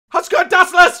How's it going,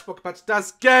 Dazzlers? Welcome back to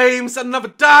Daz Games and another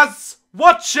Daz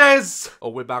Watches. Oh,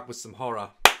 we're back with some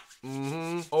horror.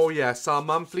 Oh yes, our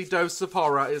monthly dose of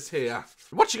horror is here.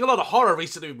 I'm watching a lot of horror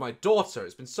recently with my daughter.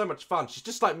 It's been so much fun. She's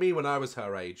just like me when I was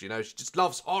her age, you know? She just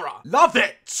loves horror. Love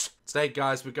it! Today,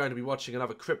 guys, we're going to be watching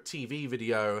another Crypt TV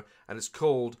video, and it's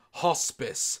called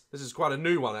Hospice. This is quite a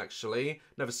new one, actually.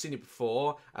 Never seen it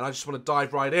before, and I just want to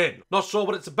dive right in. Not sure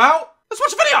what it's about? Let's watch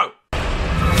the video!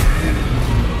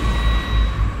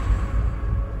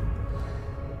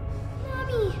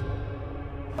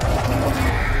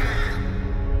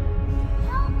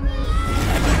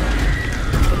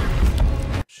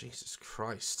 Jesus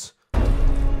Christ.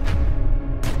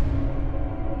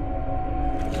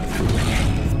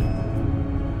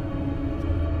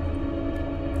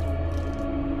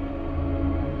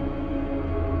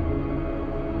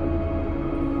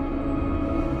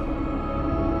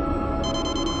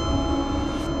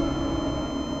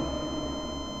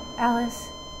 Alice?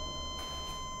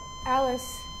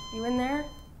 Alice, you in there?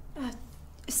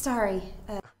 Sorry.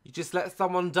 You just let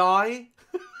someone die?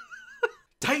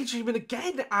 Daydreaming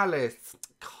again, Alice.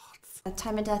 God.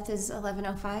 Time of death is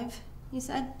 11:05, you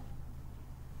said?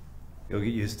 You'll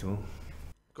get used to them.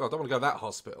 God, I don't want to go to that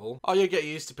hospital. Oh, you get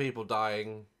used to people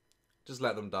dying. Just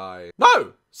let them die.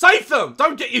 No! Save them!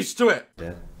 Don't get used to it!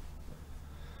 Dad.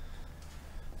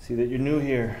 See that you're new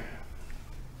here.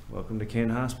 Welcome to Kane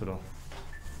Hospital.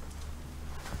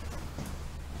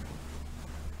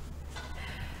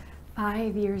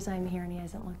 5 years I'm here and he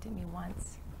hasn't looked at me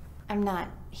once. I'm not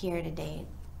here to date.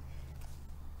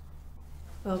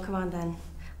 Well, come on then.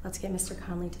 Let's get Mr.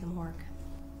 Conley to the morgue.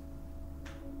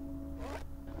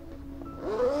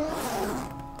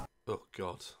 Oh,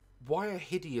 God. Why a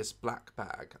hideous black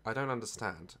bag? I don't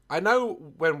understand. I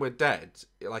know when we're dead,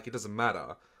 like, it doesn't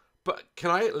matter. But can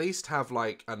I at least have,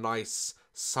 like, a nice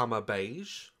summer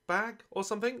beige bag or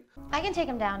something? I can take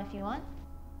him down if you want.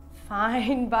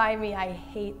 Fine by me. I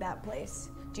hate that place.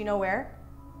 Do you know where?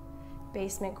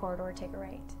 Basement corridor, take a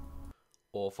right.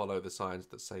 Or follow the signs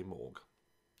that say morgue.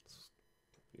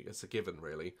 It's a given,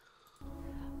 really.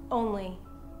 Only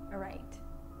a right.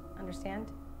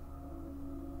 Understand?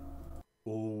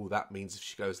 Oh, that means if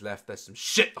she goes left, there's some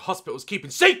shit the hospital's keeping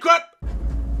secret!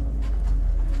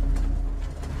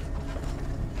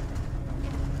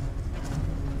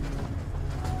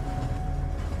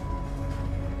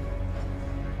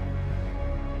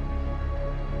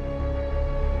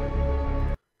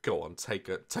 Go on, take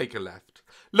a left.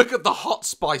 Look at the hot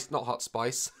spice, not hot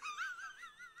spice.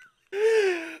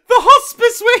 The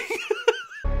hospice wing!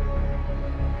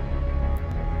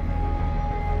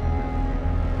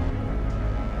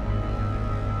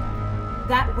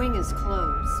 That wing is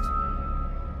closed.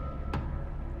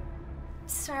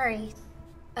 Sorry,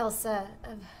 Elsa.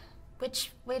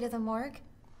 Which way to the morgue?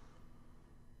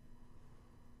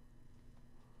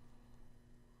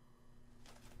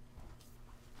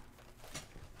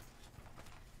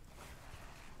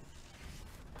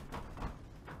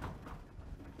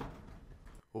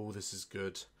 Oh, this is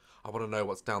good. I want to know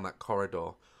what's down that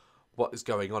corridor. What is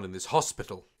going on in this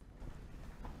hospital?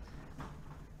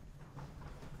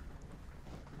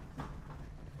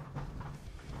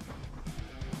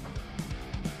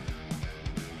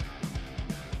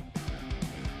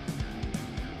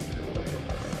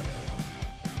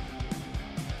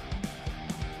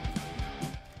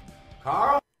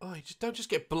 Carl? Oh, you don't just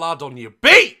get blood on your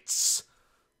beats!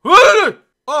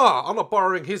 Oh, I'm not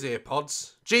borrowing his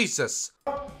earpods. Jesus.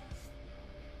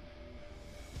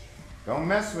 Don't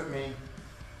mess with me.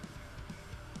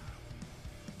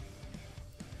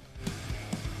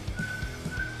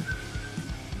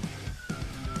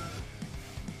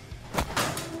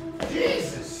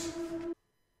 Jesus!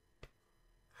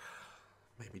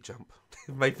 Made me jump.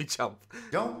 Made me jump.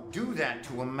 Don't do that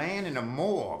to a man in a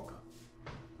morgue.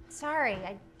 Sorry,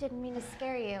 I didn't mean to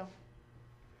scare you.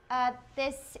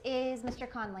 This is Mr.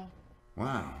 Conley.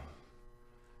 Wow.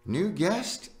 New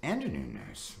guest and a new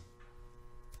nurse.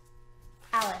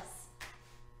 Alice.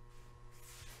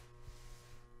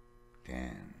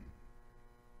 Dan.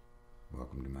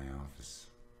 Welcome to my office.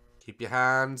 Keep your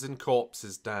hands in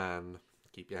corpses, Dan.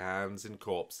 Keep your hands in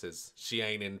corpses. She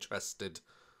ain't interested.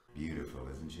 Beautiful,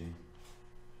 isn't she?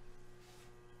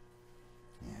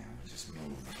 Yeah, we'll just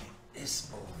move this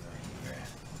over here.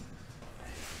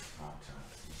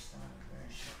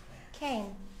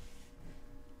 Kane.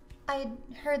 I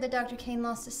heard that Dr. Kane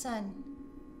lost a son.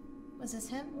 Was this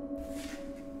him?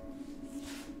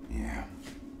 Yeah.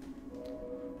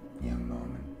 Young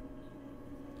Norman.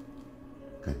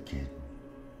 Good kid.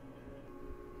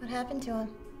 What happened to him?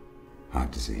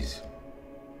 Heart disease.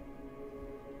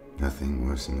 Nothing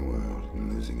worse in the world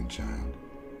than losing a child.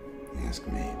 Ask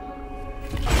me. I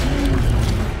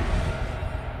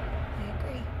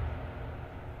agree.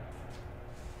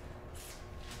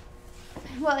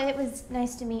 Well, it was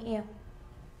nice to meet you.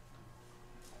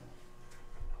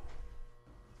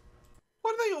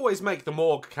 Why do they always make the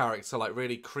morgue character, like,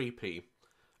 really creepy?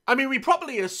 I mean, we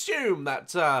probably assume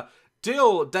that,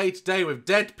 deal day to day with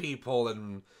dead people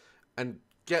and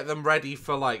get them ready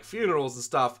for, like, funerals and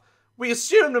stuff. We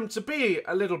assume them to be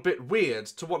a little bit weird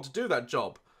to want to do that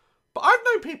job. But I've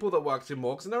known people that worked in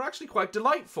morgues and they're actually quite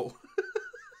delightful.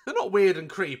 They're not weird and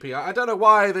creepy. I don't know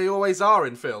why they always are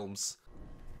in films.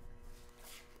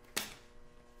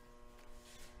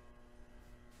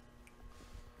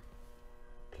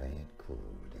 Play it cool,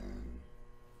 Dan.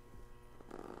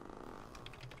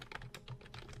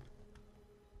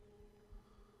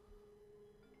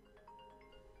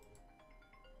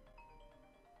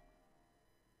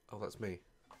 Oh, that's me.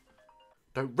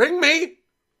 Don't ring me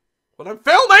when I'm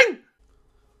filming!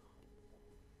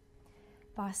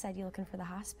 Boss said you're looking for the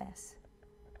hospice.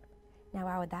 Now,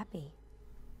 why would that be?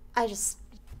 I just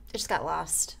got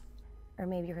lost. Or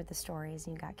maybe you heard the stories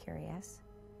and you got curious.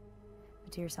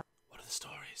 But do yourself What are the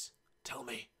stories? Tell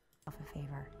me. a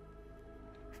favor.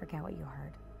 Forget what you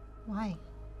heard. Why?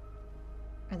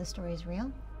 Are the stories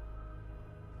real?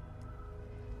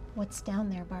 What's down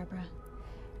there, Barbara?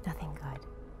 Nothing good.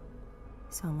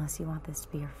 So unless you want this to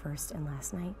be your first and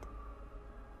last night,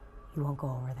 you won't go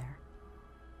over there.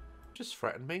 Just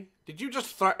threaten me? Did you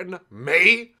just threaten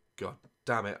me? God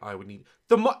damn it, I would need...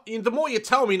 The more you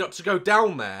tell me not to go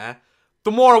down there,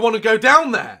 the more I want to go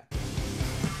down there.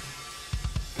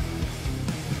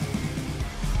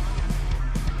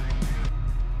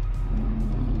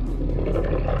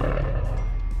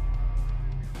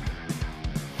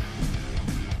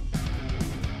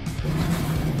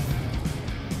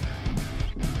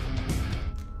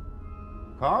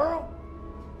 Carl?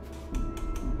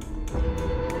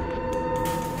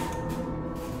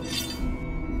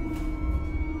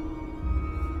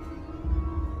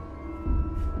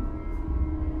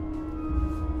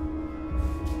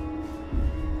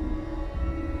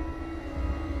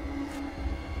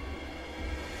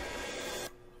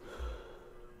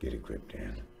 Get a grip,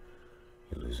 Dan.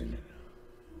 You're losing it.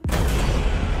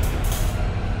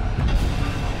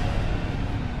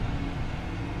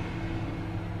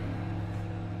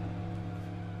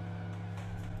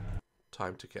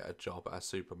 Time to get a job at a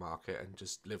supermarket and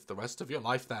just live the rest of your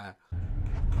life there.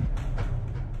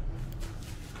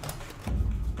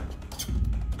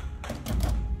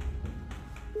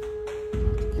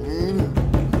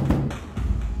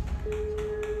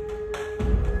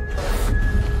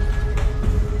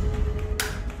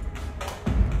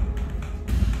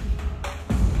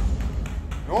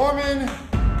 Norman!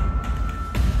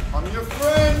 I'm your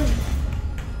friend!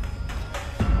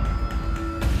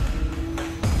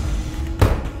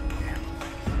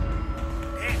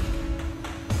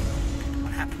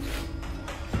 What happened?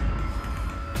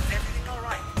 Is everything all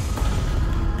right?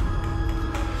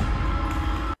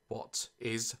 What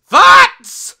is that?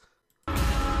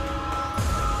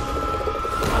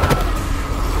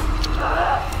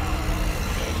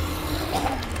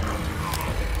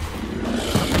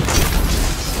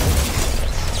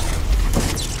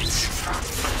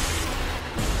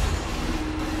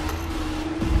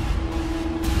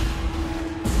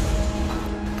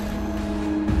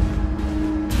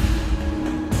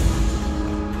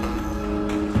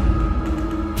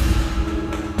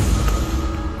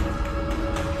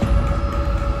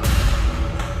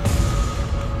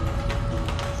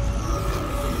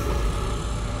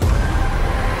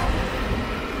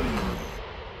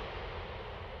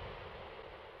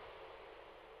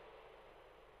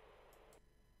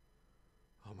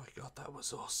 Oh my god, that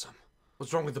was awesome.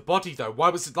 What's wrong with the body though? Why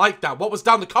was it like that? What was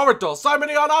down the corridor? So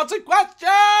many unanswered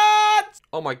questions!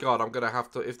 Oh my god, I'm gonna have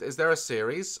to... Is there a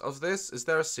series of this? Is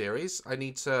there a series? I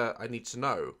need to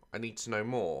know. I need to know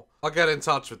more. I'll get in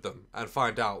touch with them and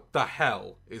find out the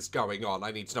hell is going on.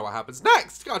 I need to know what happens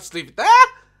next. Can't just leave it there.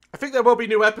 I think there will be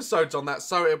new episodes on that,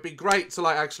 so it'd be great to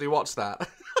like actually watch that.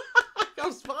 That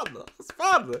was fun. That was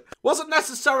fun. Wasn't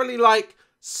necessarily like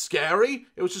scary.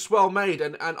 It was just well made,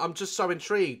 and I'm just so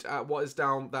intrigued at what is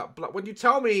down that blood. When you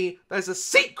tell me there's a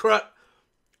secret,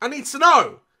 I need to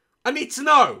know. I need to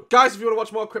know. Guys, if you want to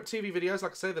watch more Crypt TV videos,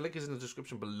 like I say, the link is in the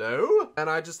description below. And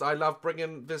I love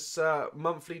bringing this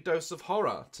monthly dose of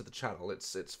horror to the channel.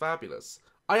 It's fabulous.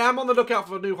 I am on the lookout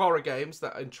for new horror games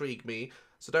that intrigue me,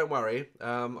 so don't worry.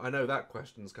 I know that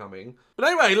question's coming. But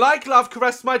anyway, like, love,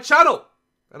 caress my channel.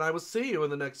 And I will see you in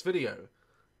the next video.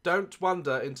 Don't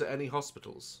wander into any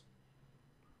hospitals.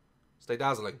 Stay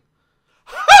dazzling.